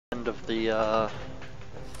end of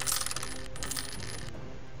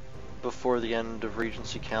the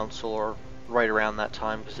Regency Council, or right around that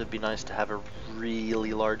time, because it'd be nice to have a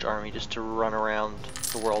really large army just to run around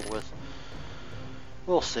the world with.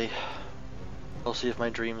 We'll see. We'll see if my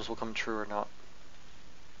dreams will come true or not.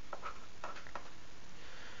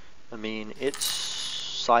 I mean, it's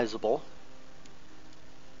sizable.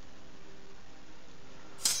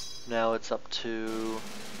 Now it's up to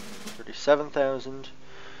 37,000.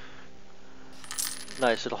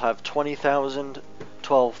 Nice, it'll have 20,000,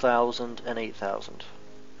 12,000, and 8,000,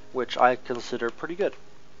 which I consider pretty good.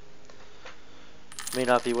 May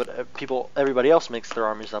not be what everybody else makes their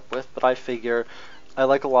armies up with, but I figure I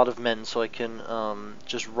like a lot of men, so I can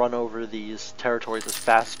just run over these territories as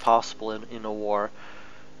fast as possible in a war.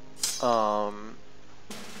 And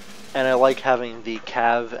I like having the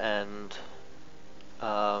cav and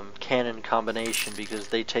cannon combination because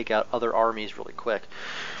they take out other armies really quick.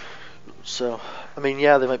 So, I mean,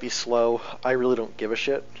 yeah, they might be slow. I really don't give a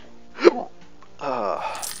shit.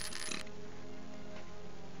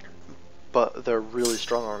 But they're really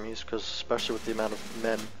strong armies, because especially with the amount of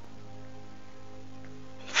men.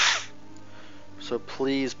 So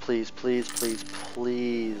please, please, please, please,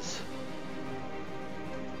 please.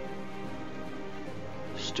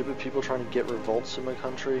 Stupid people trying to get revolts in my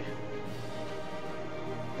country.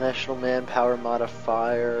 National manpower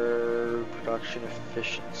modifier, production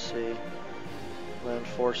efficiency, land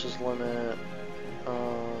forces limit.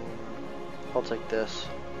 I'll take this.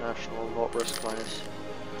 National revolt risk minus.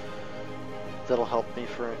 That'll help me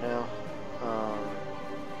for right now.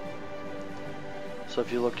 So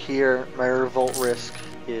if you look here, my revolt risk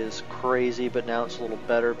is crazy, but now it's a little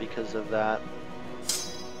better because of that.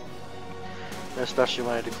 And especially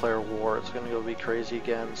when I declare war, it's going to go be crazy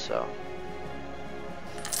again, so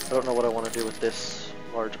I don't know what I want to do with this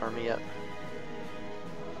large army yet.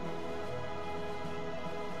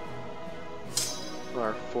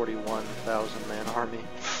 Our 41,000 man army.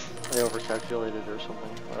 I overcalculated or something,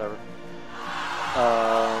 whatever.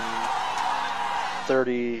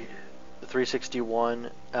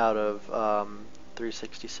 361 out of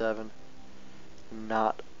 367.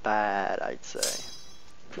 Not bad, I'd say.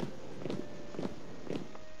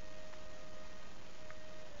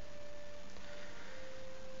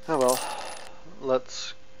 Oh well,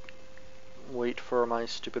 let's wait for my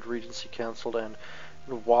stupid Regency Council to end.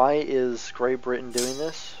 Why is Great Britain doing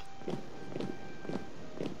this?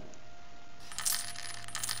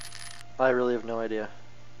 I really have no idea.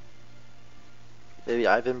 Maybe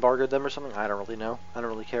I've embargoed them or something? I don't really know. I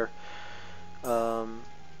don't really care.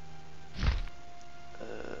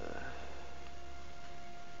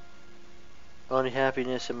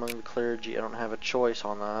 Unhappiness among the clergy. I don't have a choice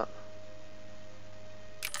on that.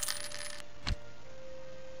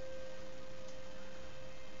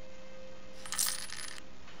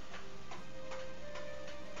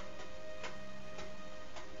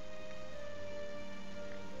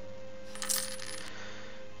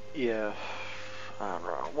 Yeah, I don't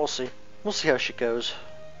know. We'll see. We'll see how shit goes.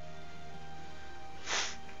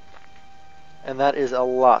 And that is a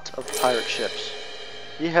lot of pirate ships.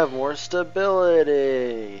 You have more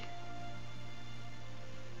stability.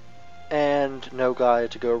 And no guy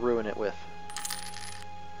to go ruin it with.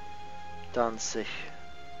 Danzig.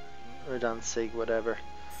 Or Danzig, whatever.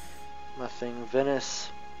 Nothing.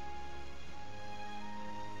 Venice.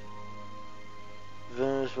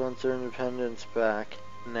 Venice wants their independence back.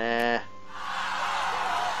 Nah.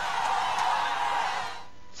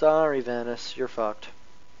 Sorry, Venice. You're fucked.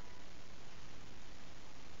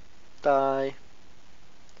 Die.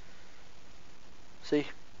 See?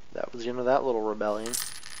 That was the end of that little rebellion.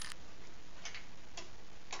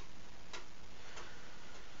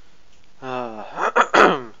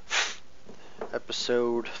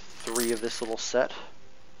 Episode 3 of this little set.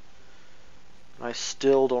 I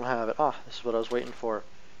still don't have it. Ah, this is what I was waiting for.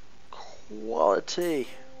 Quality.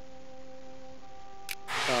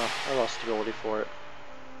 I lost stability for it.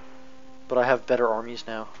 But I have better armies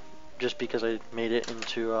now, just because I made it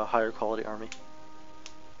into a higher quality army.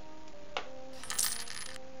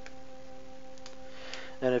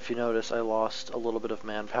 And if you notice, I lost a little bit of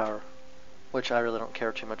manpower, which I really don't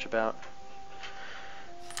care too much about.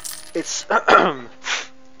 It's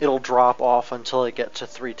it'll drop off until I get to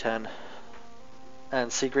 310.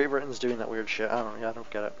 And see, Great Britain's doing that weird shit. I don't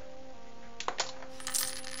get it.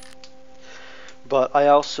 But I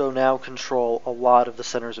also now control a lot of the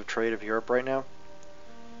centers of trade of Europe right now.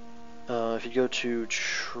 If you go to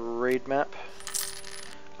trade map,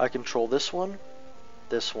 I control this one,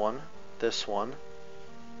 this one, this one,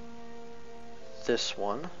 this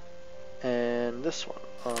one, and this one.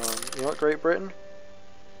 You know what, Great Britain?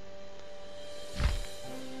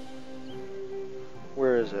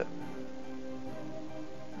 is it?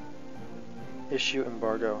 Issue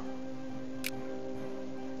embargo.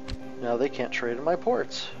 Now they can't trade in my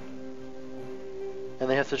ports. And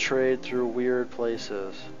they have to trade through weird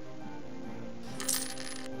places.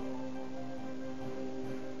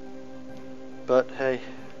 But hey.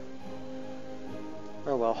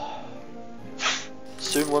 Oh well.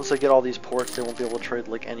 Soon once they get all these ports, they won't be able to trade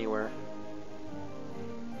like anywhere.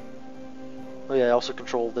 Oh yeah, I also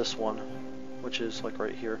control this one, which is like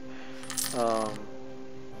right here.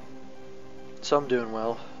 So I'm doing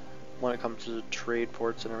well when it comes to trade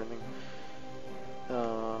ports and everything.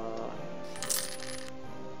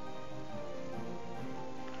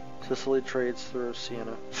 Sicily trades through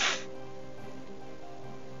Siena.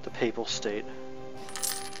 The Papal State.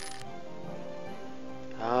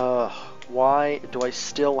 Why do I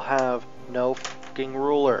still have no fucking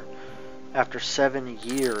ruler after 7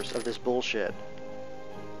 years of this bullshit?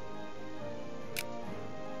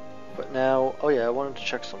 But now, oh yeah, I wanted to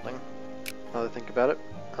check something. Now that I think about it.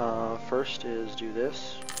 First is do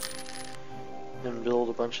this. And build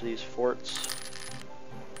a bunch of these forts.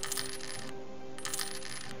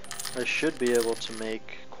 I should be able to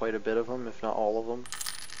make quite a bit of them, if not all of them.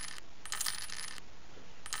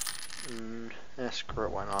 Screw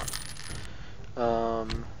it, why not?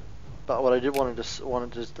 But what I did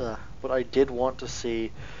want to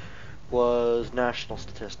see was national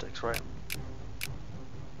statistics, right?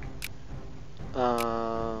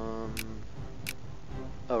 Oh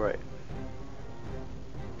right.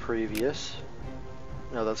 Previous.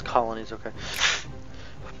 No, that's colonies. Okay.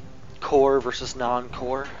 Core versus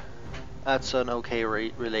non-core. That's an okay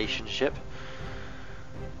relationship.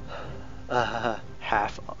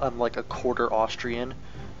 Half. I'm like a quarter Austrian.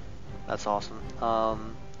 That's awesome.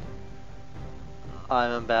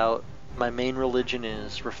 My main religion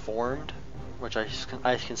is Reformed, which I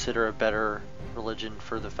consider a better religion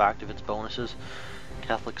for the fact of its bonuses.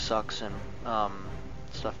 Catholic sucks and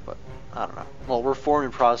stuff, but I don't know. Well, Reformed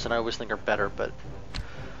and Protestant I always think are better, but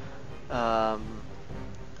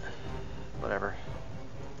whatever.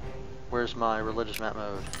 Where's my religious map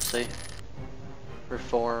mode? See?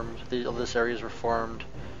 Reformed. This area is Reformed.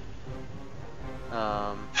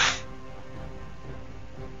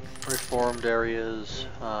 Reformed areas.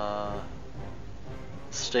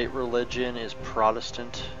 State religion is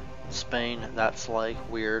Protestant. Spain, that's like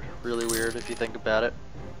weird. Really weird if you think about it.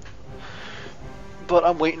 But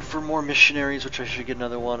I'm waiting for more missionaries, which I should get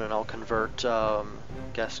another one, and I'll convert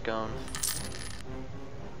Gascon.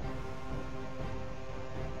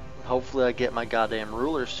 Hopefully I get my goddamn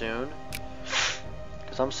ruler soon.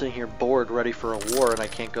 Because I'm sitting here bored, ready for a war, and I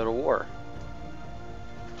can't go to war.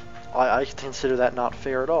 I consider that not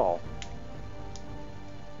fair at all.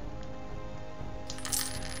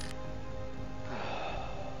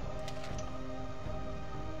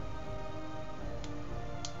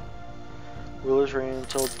 Rulers reign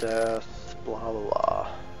until death, blah blah blah.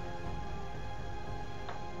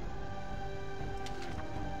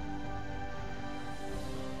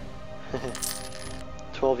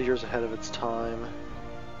 "12 years ahead of its time."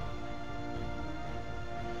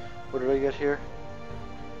 What did I get here?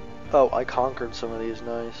 Oh, I conquered some of these.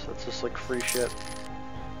 Nice. That's just like free shit.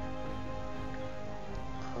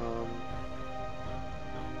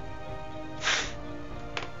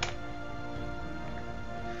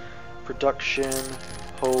 Production.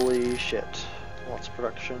 Holy shit. Lots of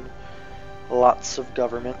production. Lots of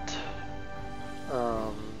government.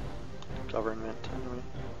 Government, anyway.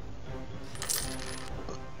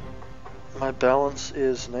 My balance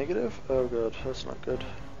is negative? Oh god, that's not good.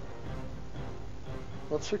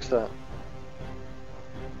 Let's fix that.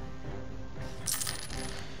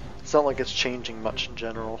 It's not like it's changing much in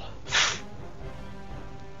general.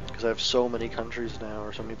 Because I have so many countries now,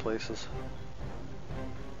 or so many places.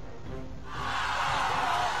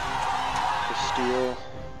 Castile.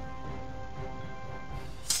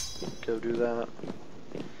 Go do that.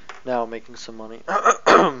 Now I'm making some money.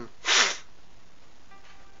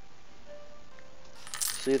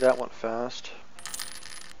 See, that went fast.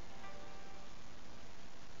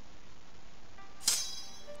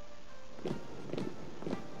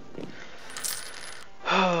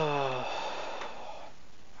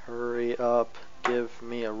 Hurry up, give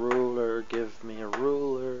me a ruler, give me a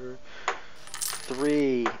ruler.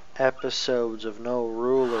 3 episodes of no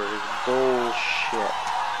ruler is bullshit,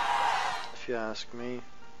 if you ask me.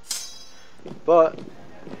 But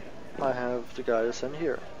I have the guy to send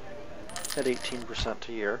here at 18%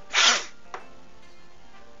 a year.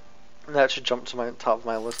 And that should jump to my top of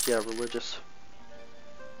my list. Yeah, religious.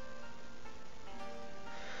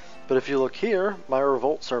 But if you look here, my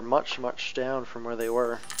revolts are much down from where they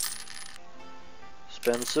were.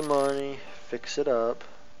 Spend some money, fix it up.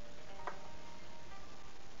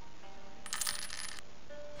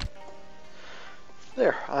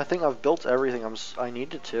 There, I think I've built everything I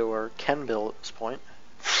needed to, or can build at this point.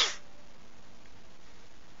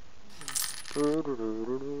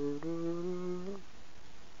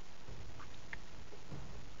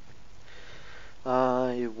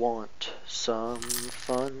 I want some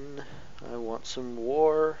fun. I want some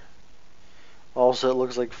war. Also, it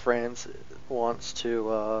looks like France wants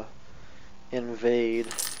to invade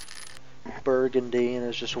Burgundy and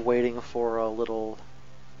is just waiting for a little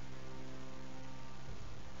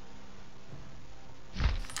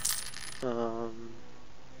yeah.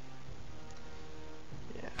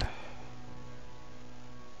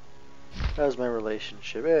 How's my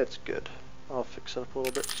relationship? It's good. I'll fix it up a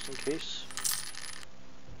little bit just in case.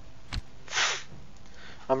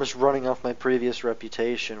 I'm just running off my previous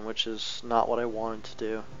reputation, which is not what I wanted to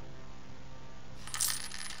do.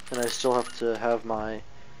 And I still have to have my...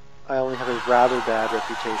 I only have a rather bad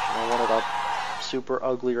reputation. I wanted a super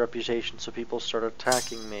ugly reputation, so people start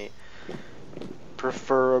attacking me.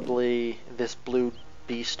 Preferably this blue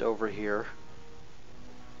beast over here.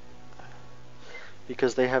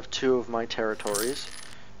 Because they have 2 of my territories.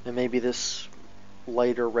 And maybe this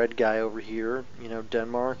lighter red guy over here, you know,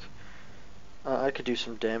 Denmark. I could do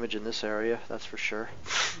some damage in this area, that's for sure.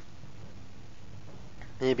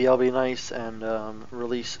 Maybe I'll be nice and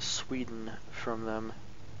release Sweden from them.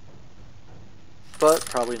 But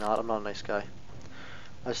probably not, I'm not a nice guy.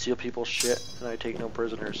 I steal people's shit and I take no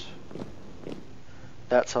prisoners.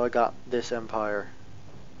 That's how I got this empire.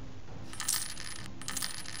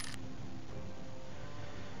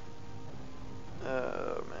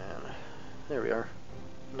 Oh man. There we are.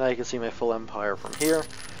 Now you can see my full empire from here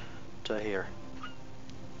to here.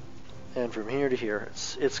 And from here to here.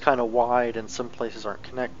 It's kind of wide and some places aren't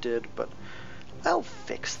connected, but I'll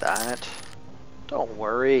fix that. Don't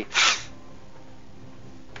worry.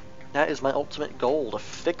 That is my ultimate goal, to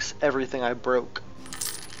fix everything I broke.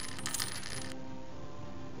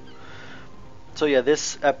 So yeah,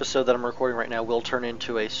 this episode that I'm recording right now will turn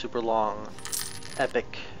into a super long,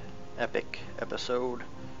 epic episode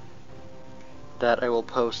that I will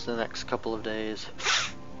post in the next couple of days.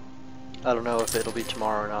 I don't know if it'll be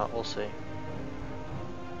tomorrow or not, we'll see.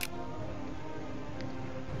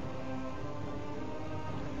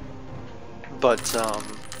 But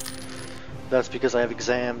that's because I have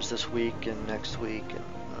exams this week and next week,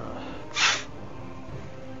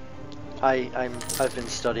 and I've been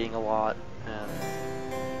studying a lot, and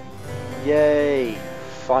yay!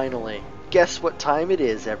 Finally, guess what time it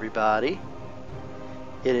is, everybody?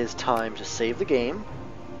 It is time to save the game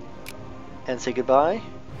and say goodbye,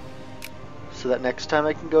 so that next time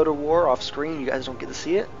I can go to war off screen, you guys don't get to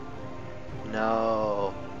see it.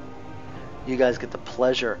 No, you guys get the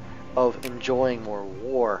pleasure of enjoying more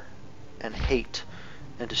war and hate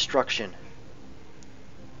and destruction.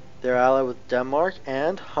 They're allied with Denmark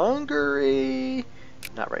and Hungary.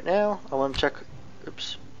 Not right now. I want to check.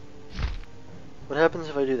 Oops. What happens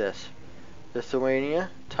if I do this?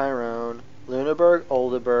 Lithuania, Tyrone, Lüneburg,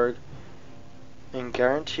 Oldenburg, and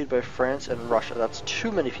guaranteed by France and Russia. That's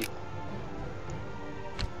too many people.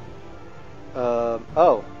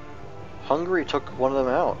 Oh. Hungary took one of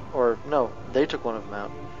them out. Or, no, they took one of them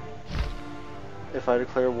out. If I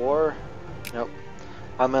declare war, nope.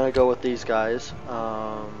 I'm gonna go with these guys,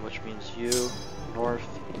 which means you, north.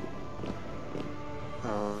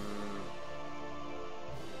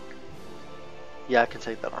 Yeah, I can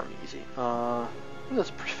take that army easy. That's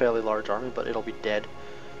a fairly large army, but it'll be dead.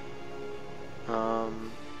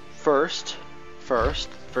 First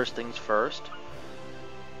things first.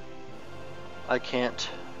 I can't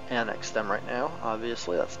annex them right now,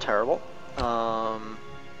 obviously, that's terrible.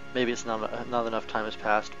 Maybe it's not enough time has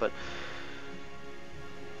passed, but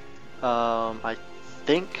I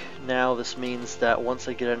think now this means that once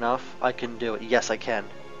I get enough, I can do it. Yes, I can.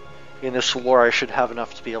 In this war, I should have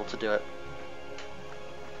enough to be able to do it.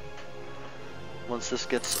 Once this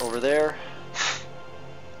gets over there,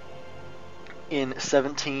 in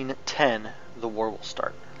 1710, the war will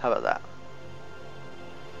start. How about that?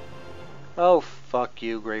 Oh, fuck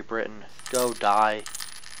you, Great Britain. Go die.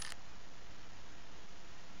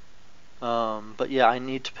 But yeah, I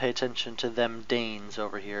need to pay attention to them Danes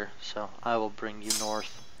over here, so I will bring you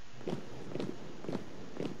north.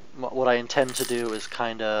 What I intend to do is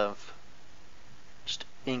kind of just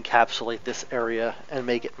encapsulate this area and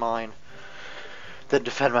make it mine. Then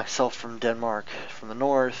defend myself from Denmark from the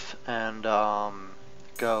north and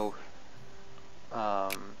go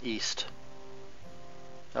east.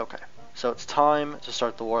 Okay, so it's time to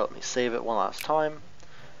start the war. Let me save it one last time.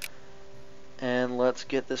 And let's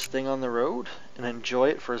get this thing on the road and enjoy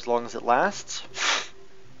it for as long as it lasts.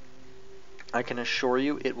 I can assure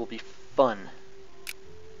you it will be fun.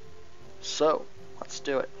 So, let's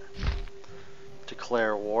do it.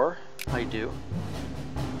 Declare war. I do.